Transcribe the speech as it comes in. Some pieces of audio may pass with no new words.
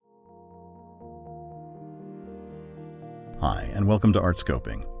Hi, and welcome to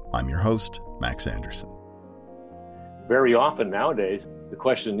Artscoping. I'm your host, Max Anderson. Very often nowadays, the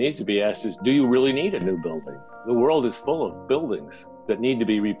question that needs to be asked is, do you really need a new building? The world is full of buildings that need to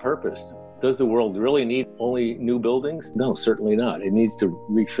be repurposed. Does the world really need only new buildings? No, certainly not. It needs to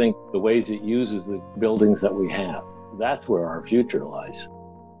rethink the ways it uses the buildings that we have. That's where our future lies.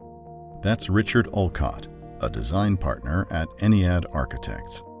 That's Richard Olcott, a design partner at Ennead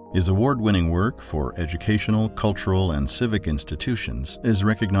Architects. His award-winning work for educational, cultural, and civic institutions is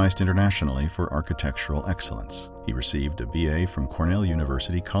recognized internationally for architectural excellence. He received a BA from Cornell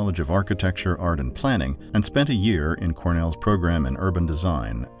University College of Architecture, Art and Planning and spent a year in Cornell's program in urban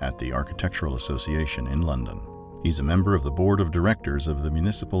design at the Architectural Association in London. He's a member of the board of directors of the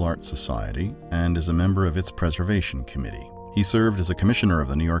Municipal Art Society and is a member of its preservation committee. He served as a commissioner of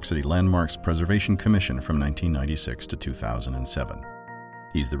the New York City Landmarks Preservation Commission from 1996 to 2007.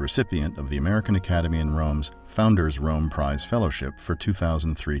 He's the recipient of the American Academy in Rome's Founders Rome Prize Fellowship for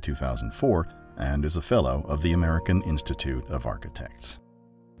 2003-2004 and is a fellow of the American Institute of Architects.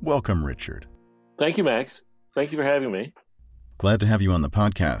 Welcome, Richard. Thank you, Max. Thank you for having me. Glad to have you on the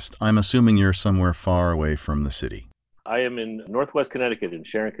podcast. I'm assuming you're somewhere far away from the city. I am in Northwest Connecticut, in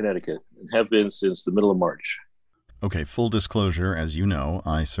Sharon, Connecticut, and have been since the middle of March. Okay, full disclosure, as you know,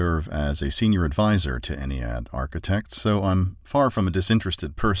 I serve as a senior advisor to Ennead Architects, so I'm far from a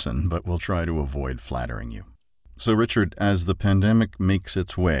disinterested person, but will try to avoid flattering you. So, Richard, as the pandemic makes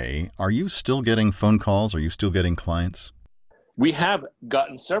its way, are you still getting phone calls? Are you still getting clients? We have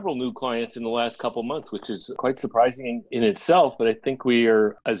gotten several new clients in the last couple months, which is quite surprising in itself, but I think we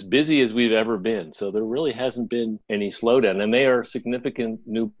are as busy as we've ever been. So there really hasn't been any slowdown, and they are significant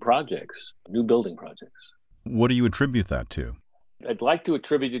new projects, new building projects. What do you attribute that to? I'd like to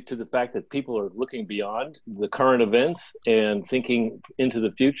attribute it to the fact that people are looking beyond the current events and thinking into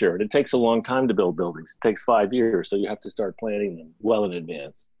the future. And it takes a long time to build buildings. It takes 5 years, so you have to start planning them well in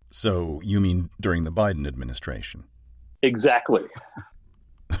advance. So you mean during the Biden administration? Exactly.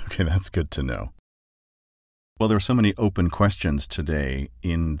 Okay, that's good to know. Well, there are so many open questions today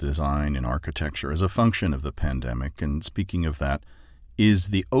in design and architecture as a function of the pandemic. And speaking of that, is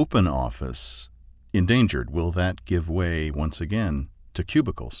the open office endangered? Will that give way once again to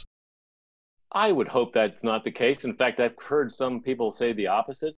cubicles? I would hope that's not the case. In fact, I've heard some people say the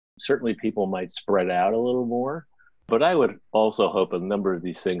opposite. Certainly people might spread out a little more, but I would also hope a number of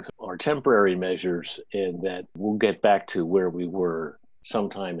these things are temporary measures and that we'll get back to where we were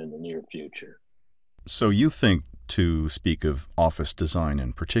sometime in the near future. So you think, to speak of office design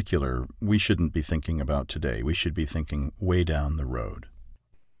in particular, we shouldn't be thinking about today. We should be thinking way down the road.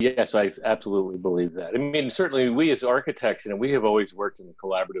 Yes, I absolutely believe that. I mean, certainly we as architects, we have always worked in a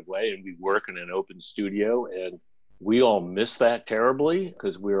collaborative way, and we work in an open studio, and we all miss that terribly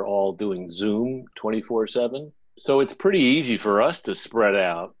because we're all doing Zoom 24/7. So it's pretty easy for us to spread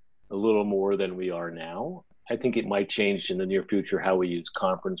out a little more than we are now. I think it might change in the near future how we use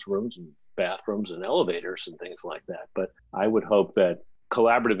conference rooms and bathrooms and elevators and things like that. But I would hope that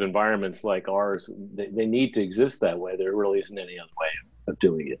collaborative environments like ours, they need to exist that way. There really isn't any other way of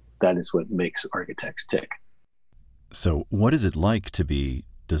doing it. That is what makes architects tick. So what is it like to be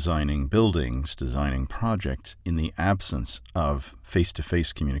designing buildings, designing projects in the absence of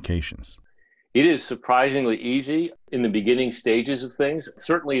face-to-face communications? It is surprisingly easy in the beginning stages of things.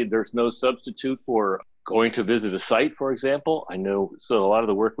 Certainly there's no substitute for going to visit a site, for example. I know, so a lot of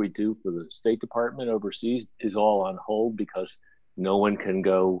the work we do for the State Department overseas is all on hold because no one can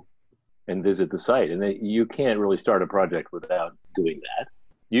go and visit the site. And you can't really start a project without doing that.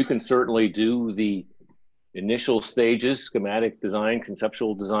 You can certainly do the initial stages, schematic design,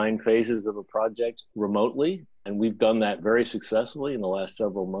 conceptual design phases of a project remotely. And we've done that very successfully in the last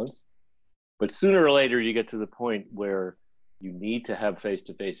several months. But sooner or later, you get to the point where you need to have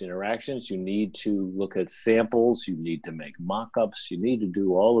face-to-face interactions. You need to look at samples. You need to make mock-ups. You need to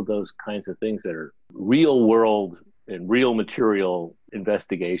do all of those kinds of things that are real world and real material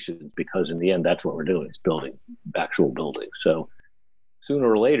investigations, because in the end, that's what we're doing, is building actual buildings. So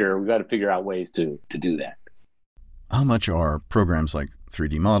sooner or later, we've got to figure out ways to do that. How much are programs like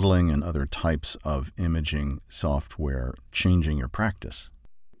 3D modeling and other types of imaging software changing your practice?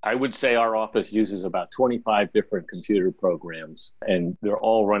 I would say our office uses about 25 different computer programs, and they're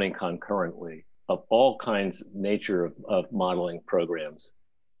all running concurrently, of all kinds of nature of modeling programs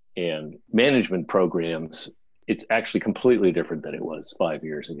and management programs. It's actually completely different than it was 5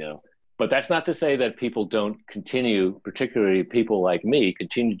 years ago. But that's not to say that people don't continue, particularly people like me,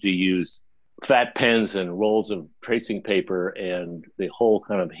 continue to use fat pens and rolls of tracing paper and the whole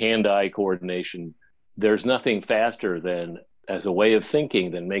kind of hand-eye coordination. There's nothing faster than, as a way of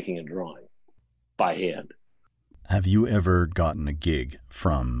thinking, than making a drawing by hand. Have you ever gotten a gig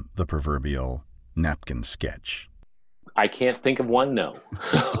from the proverbial napkin sketch? I can't think of one, no.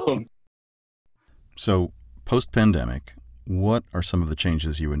 So, post-pandemic, what are some of the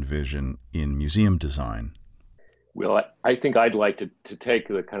changes you envision in museum design? Well, I think I'd like to take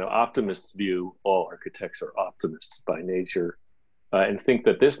the kind of optimist view. All architects are optimists by nature, and think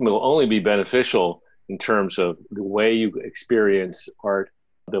that this will only be beneficial in terms of the way you experience art.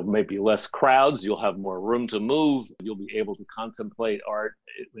 There may be less crowds, you'll have more room to move, you'll be able to contemplate art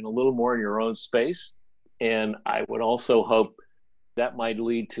in a little more in your own space. And I would also hope that might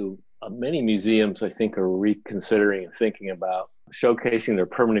lead to many museums, I think, are reconsidering and thinking about showcasing their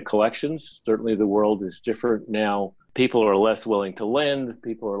permanent collections. Certainly, the world is different now. People are less willing to lend,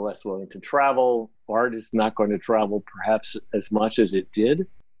 people are less willing to travel. Art is not going to travel perhaps as much as it did.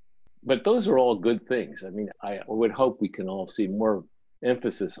 But those are all good things. I mean, I would hope we can all see more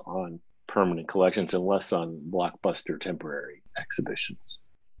emphasis on permanent collections and less on blockbuster temporary exhibitions.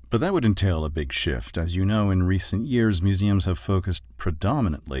 But that would entail a big shift. As you know, in recent years, museums have focused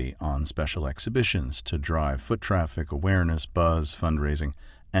predominantly on special exhibitions to drive foot traffic, awareness, buzz, fundraising,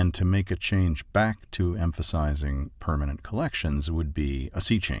 and to make a change back to emphasizing permanent collections would be a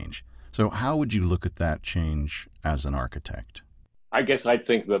sea change. So how would you look at that change as an architect? I guess I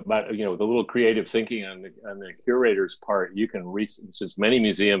think that, the little creative thinking on the curator's part, you can since many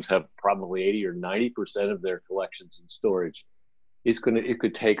museums have probably 80 or 90% of their collections in storage, it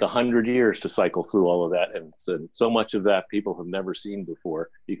could take 100 years to cycle through all of that. And so much of that people have never seen before.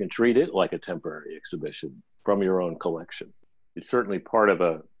 You can treat it like a temporary exhibition from your own collection. It's certainly part of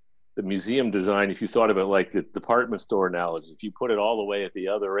the museum design. If you thought of it like the department store analogy, if you put it all the way at the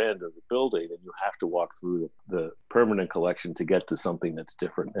other end of the building, then you have to walk through the permanent collection to get to something that's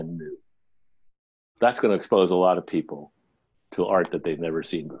different and new. That's going to expose a lot of people to art that they've never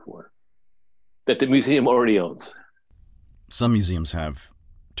seen before, that the museum already owns. Some museums have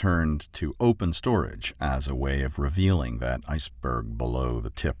turned to open storage as a way of revealing that iceberg below the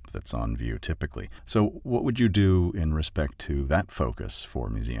tip that's on view typically. So what would you do in respect to that focus for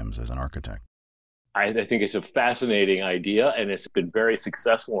museums as an architect? I think it's a fascinating idea, and it's been very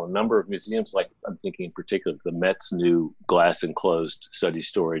successful in a number of museums. Like I'm thinking in particular, the Met's new glass enclosed study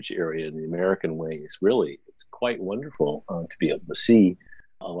storage area in the American wing it's quite wonderful to be able to see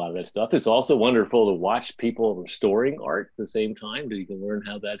a lot of that stuff. It's also wonderful to watch people restoring art at the same time, so you can learn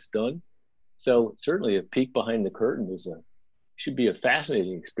how that's done. So certainly a peek behind the curtain should be a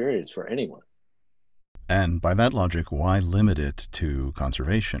fascinating experience for anyone. And by that logic, why limit it to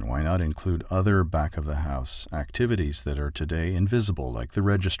conservation? Why not include other back-of-the-house activities that are today invisible, like the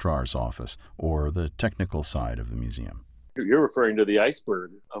registrar's office or the technical side of the museum? You're referring to the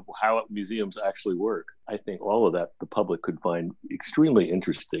iceberg of how museums actually work. I think all of that the public could find extremely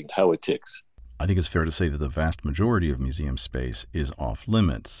interesting, how it ticks. I think it's fair to say that the vast majority of museum space is off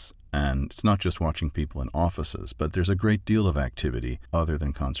limits. And it's not just watching people in offices, but there's a great deal of activity other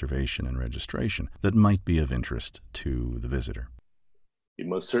than conservation and registration that might be of interest to the visitor. It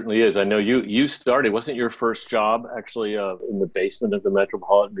most certainly is. I know you started, wasn't your first job actually in the basement of the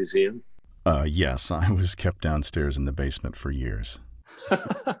Metropolitan Museum? Yes, I was kept downstairs in the basement for years.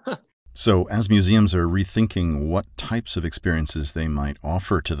 So as museums are rethinking what types of experiences they might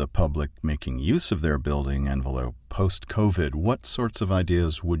offer to the public making use of their building envelope post-COVID, what sorts of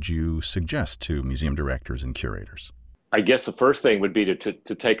ideas would you suggest to museum directors and curators? I guess the first thing would be to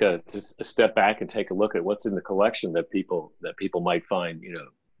take a step back and take a look at what's in the collection that people might find,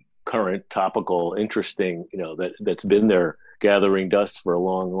 current, topical, interesting, that's been there gathering dust for a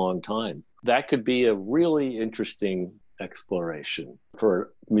long, long time. That could be a really interesting exploration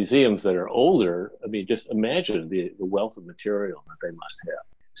for museums that are older. I mean, just imagine the wealth of material that they must have.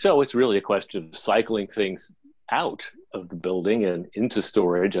 So it's really a question of cycling things out of the building and into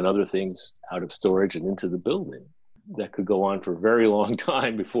storage, and other things out of storage and into the building. That could go on for a very long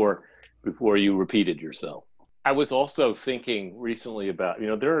time before you repeated yourself. I was also thinking recently about,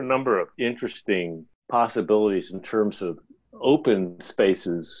 there are a number of interesting possibilities in terms of open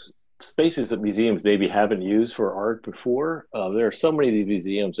spaces that museums maybe haven't used for art before. There are so many of these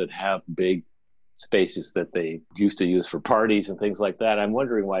museums that have big spaces that they used to use for parties and things like that. I'm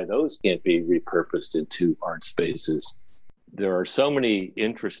wondering why those can't be repurposed into art spaces. There are so many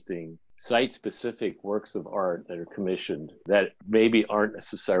interesting site-specific works of art that are commissioned that maybe aren't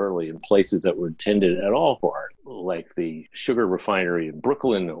necessarily in places that were intended at all for art, like the sugar refinery in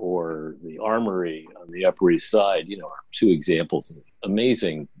Brooklyn or the Armory on the Upper East Side, are two examples of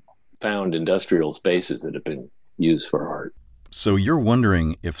amazing found industrial spaces that have been used for art. So you're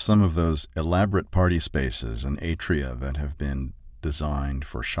wondering if some of those elaborate party spaces and atria that have been designed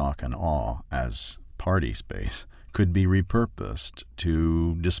for shock and awe as party space could be repurposed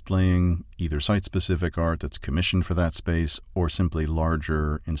to displaying either site-specific art that's commissioned for that space or simply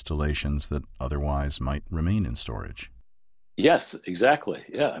larger installations that otherwise might remain in storage. Yes, exactly.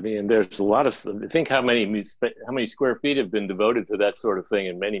 Yeah, I mean, there's a lot of. Think how many square feet have been devoted to that sort of thing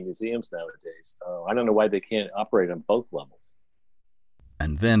in many museums nowadays. I don't know why they can't operate on both levels.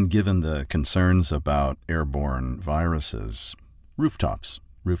 And then, given the concerns about airborne viruses, rooftops.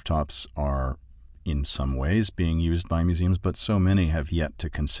 Rooftops are in some ways being used by museums, but so many have yet to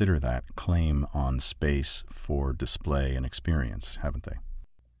consider that claim on space for display and experience, haven't they?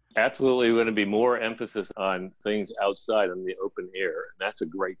 Absolutely going to be more emphasis on things outside in the open air. And that's a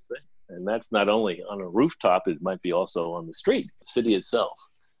great thing. And that's not only on a rooftop, it might be also on the street, the city itself.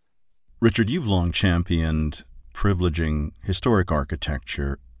 Richard, you've long championed privileging historic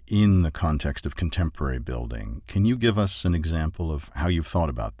architecture in the context of contemporary building. Can you give us an example of how you've thought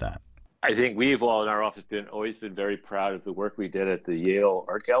about that? I think we've all in our office always been very proud of the work we did at the Yale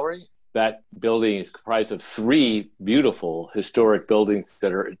Art Gallery. That building is comprised of three beautiful historic buildings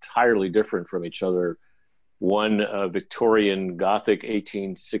that are entirely different from each other. One Victorian Gothic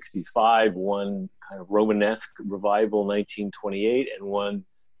 1865, one kind of Romanesque Revival 1928, and one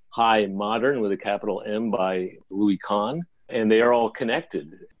high modern with a capital M by Louis Kahn. And they are all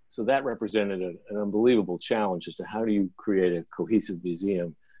connected. So that represented an unbelievable challenge as to how do you create a cohesive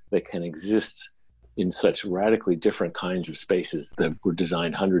museum that can exist in such radically different kinds of spaces that were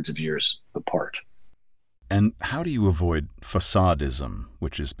designed hundreds of years apart. And how do you avoid facadism,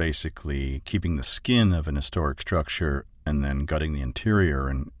 which is basically keeping the skin of an historic structure and then gutting the interior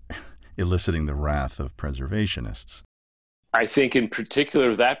and eliciting the wrath of preservationists? I think in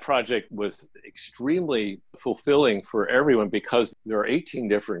particular that project was extremely fulfilling for everyone because there are 18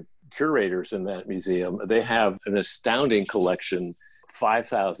 different curators in that museum. They have an astounding collection,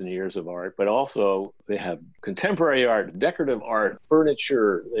 5,000 years of art, but also they have contemporary art, decorative art,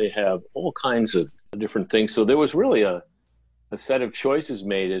 furniture. They have all kinds of different things. So there was really a set of choices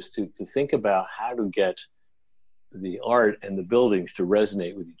made as to think about how to get the art and the buildings to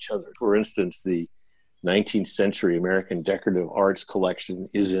resonate with each other. For instance, the 19th century American decorative arts collection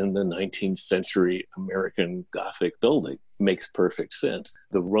is in the 19th century American Gothic building. Makes perfect sense.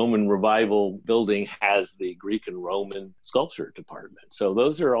 The Roman Revival building has the Greek and Roman sculpture department. So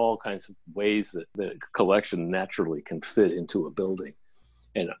those are all kinds of ways that the collection naturally can fit into a building.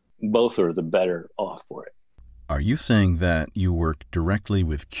 And both are the better off for it. Are you saying that you work directly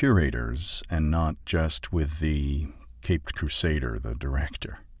with curators and not just with the Caped Crusader, the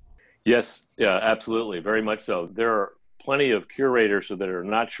director? Yes, yeah, absolutely. Very much so. There are plenty of curators that are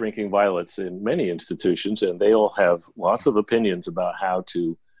not shrinking violets in many institutions, and they all have lots of opinions about how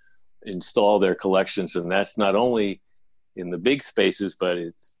to install their collections. And that's not only in the big spaces, but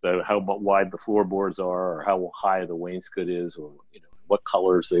it's how wide the floorboards are, or how high the wainscot is, or what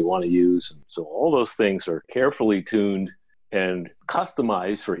colors they want to use. And so all those things are carefully tuned and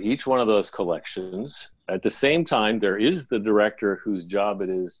customized for each one of those collections. At the same time, there is the director whose job it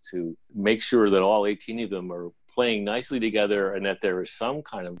is to make sure that all 18 of them are playing nicely together and that there is some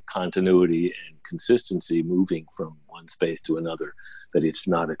kind of continuity and consistency moving from one space to another, that it's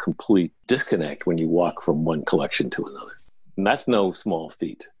not a complete disconnect when you walk from one collection to another. And that's no small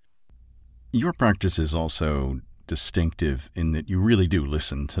feat. Your practice is also distinctive in that you really do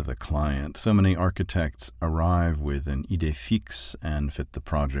listen to the client. So many architects arrive with an idée fixe and fit the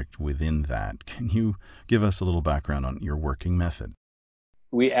project within that. Can you give us a little background on your working method?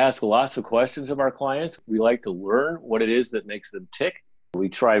 We ask lots of questions of our clients. We like to learn what it is that makes them tick. We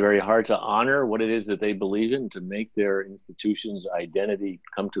try very hard to honor what it is that they believe in, to make their institution's identity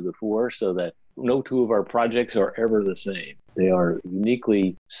come to the fore, so that no two of our projects are ever the same. They are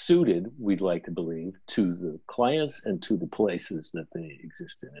uniquely suited, we'd like to believe, to the clients and to the places that they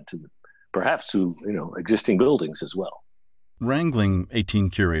exist in, and to perhaps to existing buildings as well. Wrangling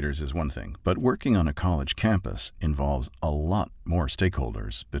 18 curators is one thing, but working on a college campus involves a lot more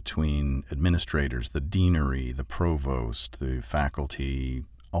stakeholders between administrators, the deanery, the provost, the faculty,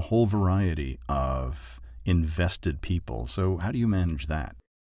 a whole variety of invested people. So how do you manage that?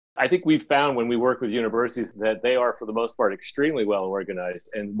 I think we've found when we work with universities that they are, for the most part, extremely well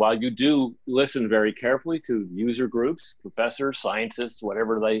organized. And while you do listen very carefully to user groups, professors, scientists,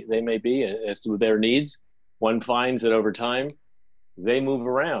 whatever they may be, as to their needs, one finds that over time, they move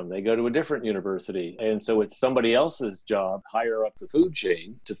around. They go to a different university. And so it's somebody else's job higher up the food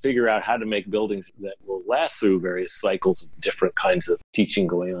chain to figure out how to make buildings that will last through various cycles of different kinds of teaching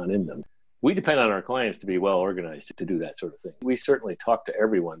going on in them. We depend on our clients to be well organized to do that sort of thing. We certainly talk to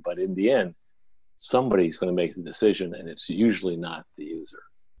everyone, but in the end, somebody's going to make the decision, and it's usually not the user.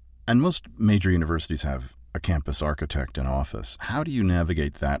 And most major universities have a campus architect in office. How do you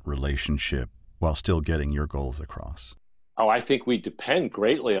navigate that relationship while still getting your goals across? Oh, I think we depend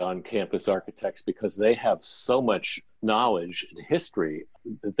greatly on campus architects because they have so much knowledge and history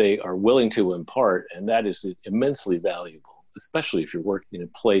that they are willing to impart, and that is immensely valuable, especially if you're working in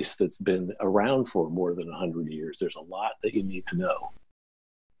a place that's been around for more than 100 years. There's a lot that you need to know.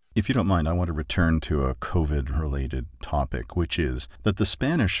 If you don't mind, I want to return to a COVID-related topic, which is that the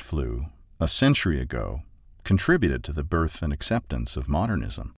Spanish flu, a century ago, contributed to the birth and acceptance of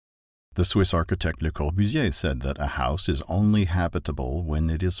modernism. The Swiss architect Le Corbusier said that a house is only habitable when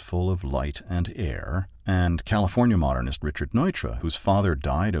it is full of light and air, and California modernist Richard Neutra, whose father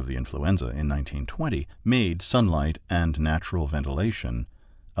died of the influenza in 1920, made sunlight and natural ventilation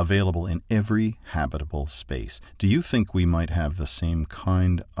available in every habitable space. Do you think we might have the same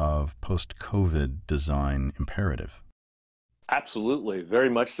kind of post-COVID design imperative? Absolutely, very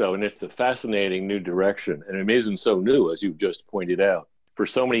much so. And it's a fascinating new direction. And it isn't so new, as you've just pointed out. For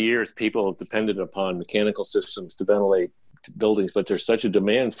so many years, people have depended upon mechanical systems to ventilate buildings, but there's such a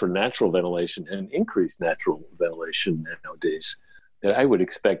demand for natural ventilation and increased natural ventilation nowadays that I would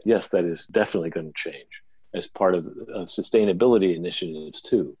expect, yes, that is definitely going to change as part of sustainability initiatives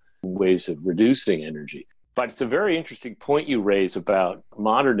too, ways of reducing energy. But it's a very interesting point you raise about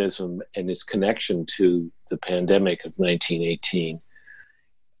modernism and its connection to the pandemic of 1918.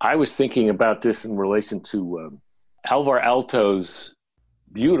 I was thinking about this in relation to Alvar Aalto's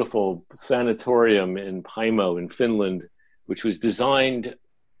beautiful sanatorium in Paimo in Finland, which was designed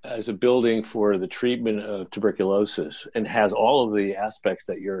as a building for the treatment of tuberculosis and has all of the aspects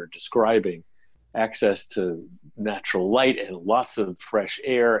that you're describing, access to natural light and lots of fresh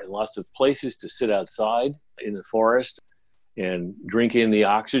air and lots of places to sit outside in the forest and drink in the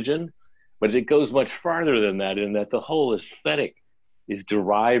oxygen. But it goes much farther than that, in that the whole aesthetic is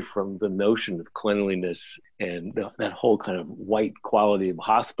derived from the notion of cleanliness and that whole kind of white quality of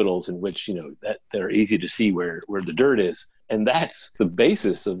hospitals in which, that they're easy to see where the dirt is. And that's the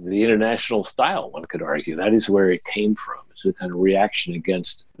basis of the international style, one could argue. That is where it came from. It's a kind of reaction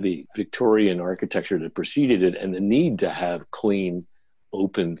against the Victorian architecture that preceded it and the need to have clean,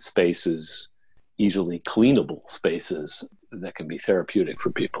 open spaces, easily cleanable spaces that can be therapeutic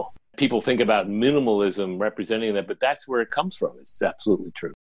for people. People think about minimalism representing that, but that's where it comes from. It's absolutely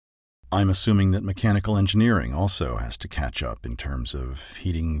true. I'm assuming that mechanical engineering also has to catch up in terms of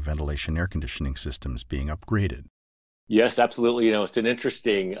heating, ventilation, air conditioning systems being upgraded. Yes, absolutely. It's an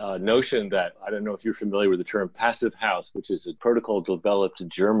interesting notion that, I don't know if you're familiar with the term passive house, which is a protocol developed in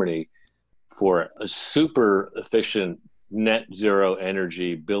Germany for a super efficient net zero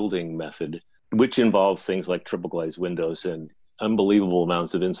energy building method, which involves things like triple glazed windows and unbelievable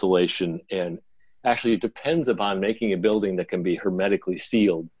amounts of insulation, and actually it depends upon making a building that can be hermetically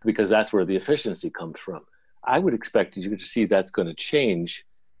sealed, because that's where the efficiency comes from. I would expect you to see that's going to change.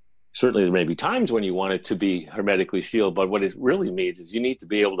 Certainly there may be times when you want it to be hermetically sealed, but what it really means is you need to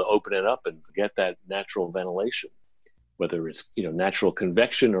be able to open it up and get that natural ventilation, whether it's natural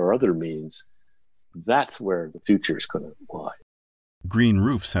convection or other means. That's where the future is going to lie. Green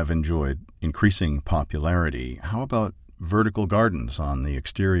roofs have enjoyed increasing popularity. How about vertical gardens on the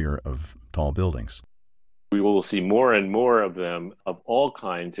exterior of tall buildings? We will see more and more of them of all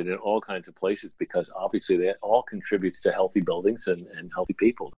kinds and in all kinds of places, because obviously that all contributes to healthy buildings and healthy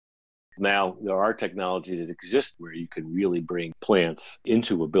people. Now, there are technologies that exist where you can really bring plants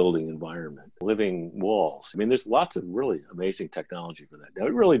into a building environment, living walls. There's lots of really amazing technology for that. Now,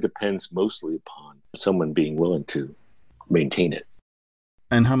 it really depends mostly upon someone being willing to maintain it.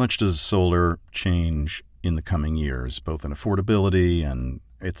 And how much does solar change in the coming years, both in affordability and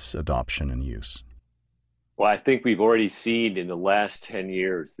its adoption and use? Well, I think we've already seen in the last 10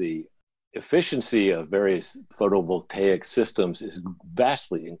 years the efficiency of various photovoltaic systems is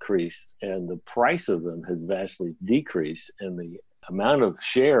vastly increased, and the price of them has vastly decreased, and the amount of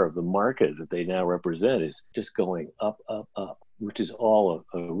share of the market that they now represent is just going up, up, up, which is all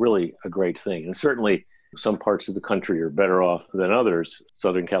really a great thing. And certainly some parts of the country are better off than others.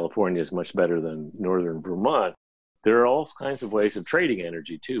 Southern California is much better than northern Vermont. There are all kinds of ways of trading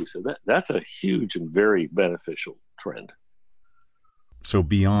energy too. So that's a huge and very beneficial trend. So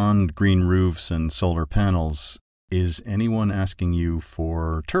beyond green roofs and solar panels, is anyone asking you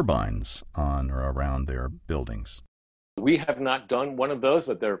for turbines on or around their buildings? We have not done one of those,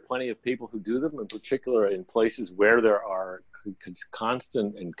 but there are plenty of people who do them, in particular in places where there are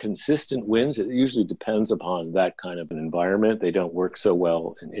constant and consistent winds. It usually depends upon that kind of an environment. They don't work so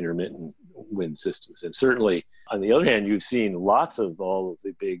well in intermittent wind systems. And certainly, on the other hand, you've seen lots of all of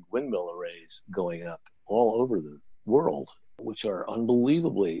the big windmill arrays going up all over the world, which are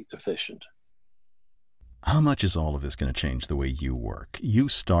unbelievably efficient. How much is all of this going to change the way you work?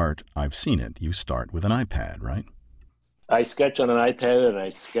 I've seen it, you start with an iPad, right? I sketch on an iPad and I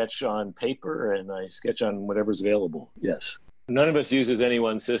sketch on paper and I sketch on whatever's available. Yes. None of us uses any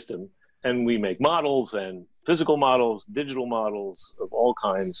one system. And we make models and physical models, digital models of all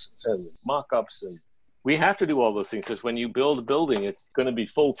kinds, and mock-ups. And we have to do all those things because when you build a building, it's going to be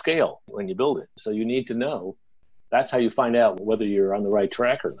full scale when you build it. So you need to know. That's how you find out whether you're on the right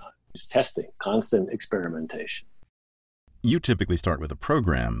track or not. It's testing, constant experimentation. You typically start with a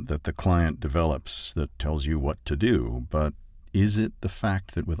program that the client develops that tells you what to do, but is it the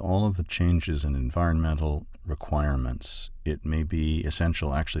fact that with all of the changes in environmental requirements, it may be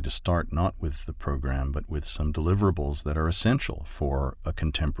essential actually to start not with the program, but with some deliverables that are essential for a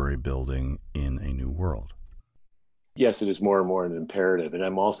contemporary building in a new world? Yes, it is more and more an imperative. And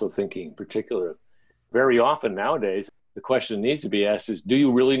I'm also thinking in particular, very often nowadays, the question needs to be asked is, do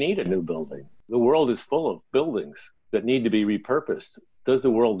you really need a new building? The world is full of buildings that need to be repurposed. Does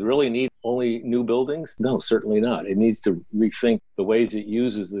the world really need only new buildings? No, certainly not. It needs to rethink the ways it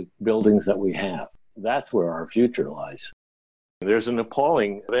uses the buildings that we have. That's where our future lies. There's an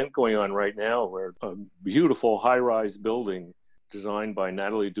appalling event going on right now where a beautiful high-rise building designed by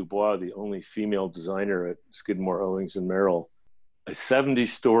Natalie Dubois, the only female designer at Skidmore, Owings & Merrill, a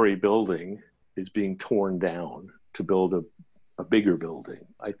 70-story building is being torn down to build a bigger building.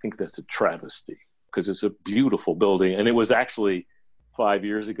 I think that's a travesty because it's a beautiful building. And it was actually 5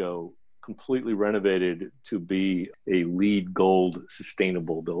 years ago completely renovated to be a LEED Gold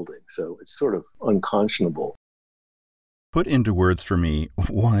sustainable building. So it's sort of unconscionable. Put into words for me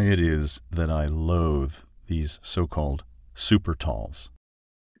why it is that I loathe these so-called super talls.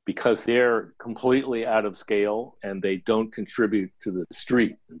 Because they're completely out of scale and they don't contribute to the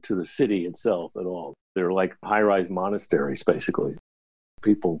street, to the city itself at all. They're like high-rise monasteries, basically.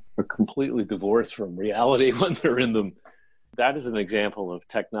 People are completely divorced from reality when they're in them. That is an example of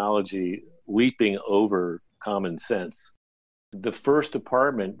technology leaping over common sense. The first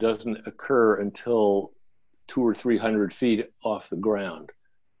apartment doesn't occur until 200 or 300 feet off the ground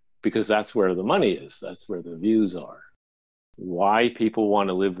because that's where the money is. That's where the views are. Why people want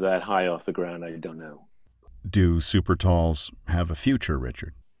to live that high off the ground, I don't know. Do super talls have a future,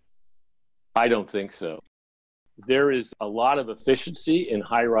 Richard? I don't think so. There is a lot of efficiency in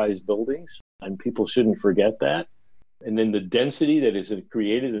high-rise buildings, and people shouldn't forget that. And then the density that is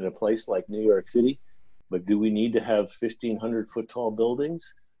created in a place like New York City. But do we need to have 1,500-foot tall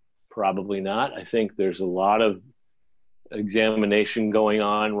buildings? Probably not. I think there's a lot of examination going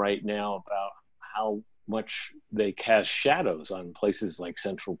on right now about how much they cast shadows on places like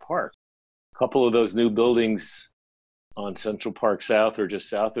Central Park. A couple of those new buildings on Central Park South or just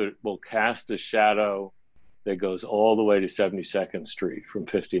south of it will cast a shadow that goes all the way to 72nd Street from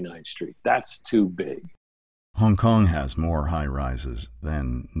 59th Street. That's too big. Hong Kong has more high-rises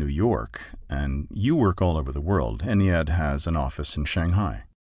than New York, and you work all over the world. Eniad has an office in Shanghai.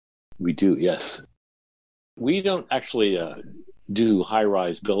 We do, yes. We don't actually do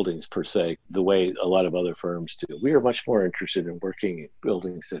high-rise buildings per se the way a lot of other firms do. We are much more interested in working in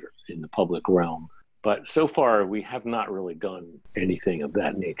buildings that are in the public realm. But so far, we have not really done anything of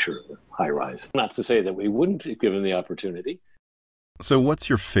that nature, high-rise. Not to say that we wouldn't if given the opportunity. So what's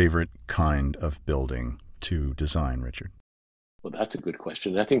your favorite kind of building to design, Richard? Well, that's a good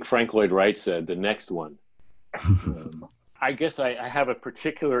question. I think Frank Lloyd Wright said the next one. I guess I have a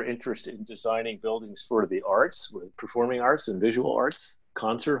particular interest in designing buildings for the arts, performing arts and visual arts.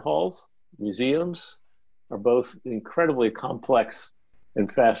 Concert halls, museums are both incredibly complex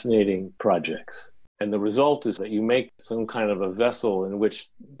and fascinating projects. And the result is that you make some kind of a vessel in which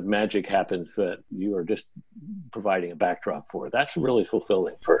magic happens that you are just providing a backdrop for. That's really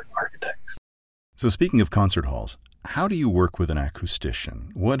fulfilling for architects. So speaking of concert halls, how do you work with an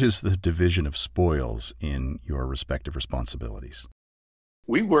acoustician? What is the division of spoils in your respective responsibilities?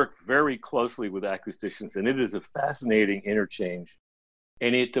 We work very closely with acousticians, and it is a fascinating interchange.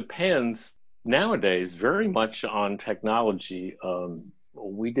 And it depends nowadays very much on technology.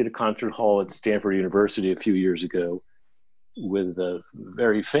 We did a concert hall at Stanford University a few years ago with a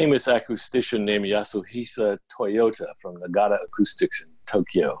very famous acoustician named Yasuhisa Toyota from Nagata Acoustics in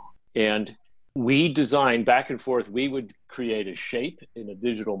Tokyo. And we designed back and forth. We would create a shape in a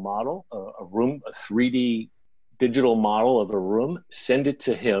digital model, a room, a 3D digital model of a room, send it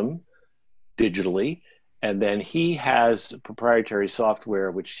to him digitally. And then he has proprietary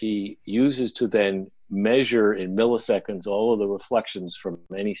software, which he uses to then measure in milliseconds all of the reflections from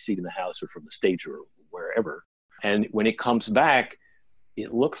any seat in the house or from the stage or wherever. And when it comes back,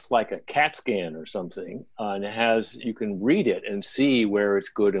 it looks like a CAT scan or something, and you can read it and see where it's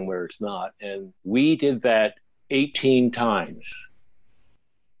good and where it's not. And we did that 18 times.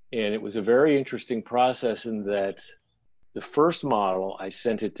 And it was a very interesting process in that the first model, I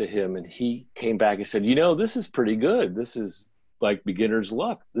sent it to him and he came back and said, this is pretty good. This is like beginner's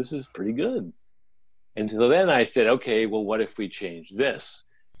luck. This is pretty good. And so then I said, okay, well, what if we change this?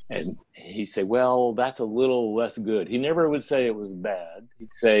 And he'd say, well, that's a little less good. He never would say it was bad.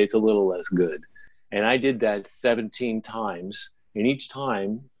 He'd say it's a little less good. And I did that 17 times. And each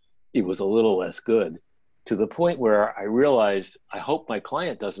time it was a little less good, to the point where I realized, I hope my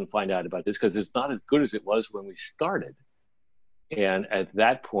client doesn't find out about this because it's not as good as it was when we started. And at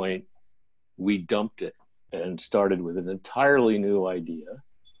that point, we dumped it and started with an entirely new idea,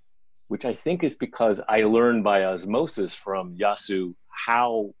 which I think is because I learned by osmosis from Yasu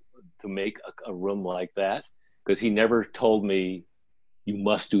how to make a room like that, because he never told me, you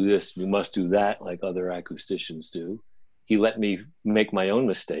must do this, you must do that, like other acousticians do. He let me make my own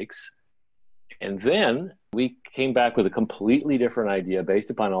mistakes. And then we came back with a completely different idea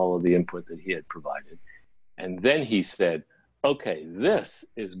based upon all of the input that he had provided. And then he said, okay, this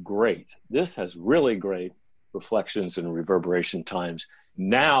is great. This has really great reflections and reverberation times.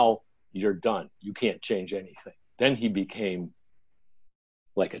 Now you're done. You can't change anything. Then he became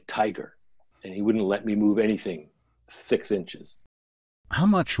like a tiger, and he wouldn't let me move anything 6 inches. How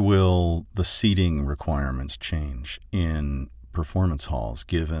much will the seating requirements change in performance halls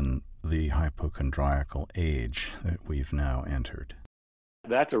given the hypochondriacal age that we've now entered?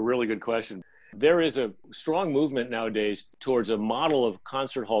 That's a really good question. There is a strong movement nowadays towards a model of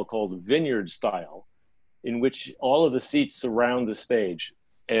concert hall called vineyard style, in which all of the seats surround the stage.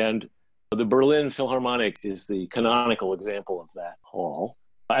 And the Berlin Philharmonic is the canonical example of that hall,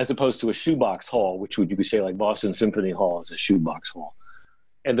 as opposed to a shoebox hall, which you could say like Boston Symphony Hall is a shoebox hall.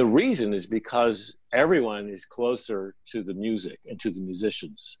 And the reason is because everyone is closer to the music and to the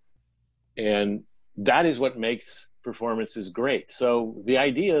musicians. And that is what makes performances great. So the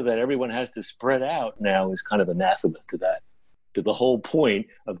idea that everyone has to spread out now is kind of anathema to that, to the whole point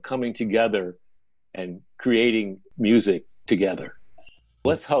of coming together and creating music together.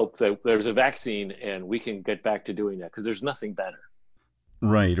 Let's hope that there's a vaccine and we can get back to doing that, because there's nothing better.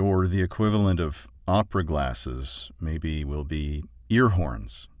 Right, or the equivalent of opera glasses maybe will be ear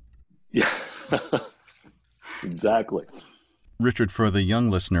horns. Yeah, exactly. Richard, for the young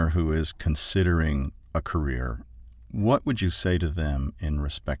listener who is considering a career, what would you say to them in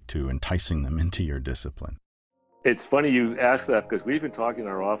respect to enticing them into your discipline? It's funny you ask that, because we've been talking in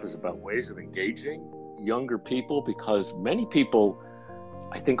our office about ways of engaging younger people, because many people,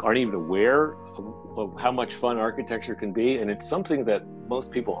 I think, aren't even aware of how much fun architecture can be. And it's something that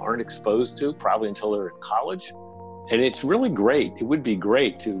most people aren't exposed to probably until they're in college. And it's really great. It would be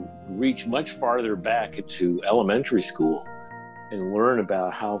great to reach much farther back into elementary school and learn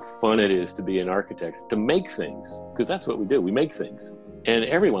about how fun it is to be an architect, to make things, because that's what we do. We make things. And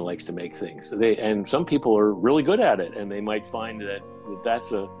everyone likes to make things. And some people are really good at it, and they might find that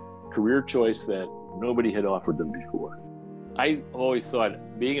that's a career choice that nobody had offered them before. I always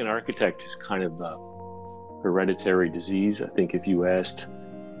thought being an architect is kind of a hereditary disease. I think if you asked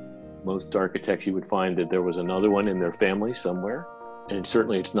most architects, you would find that there was another one in their family somewhere. And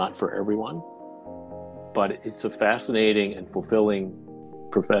certainly it's not for everyone. But it's a fascinating and fulfilling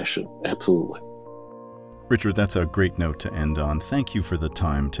profession. Absolutely. Richard, that's a great note to end on. Thank you for the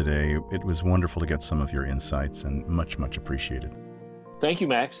time today. It was wonderful to get some of your insights, and much, much appreciated. Thank you,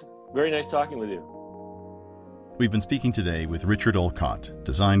 Max. Very nice talking with you. We've been speaking today with Richard Olcott,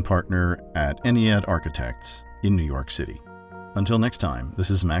 design partner at Ennead Architects in New York City. Until next time, this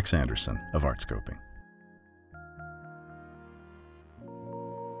is Max Anderson of Artscoping.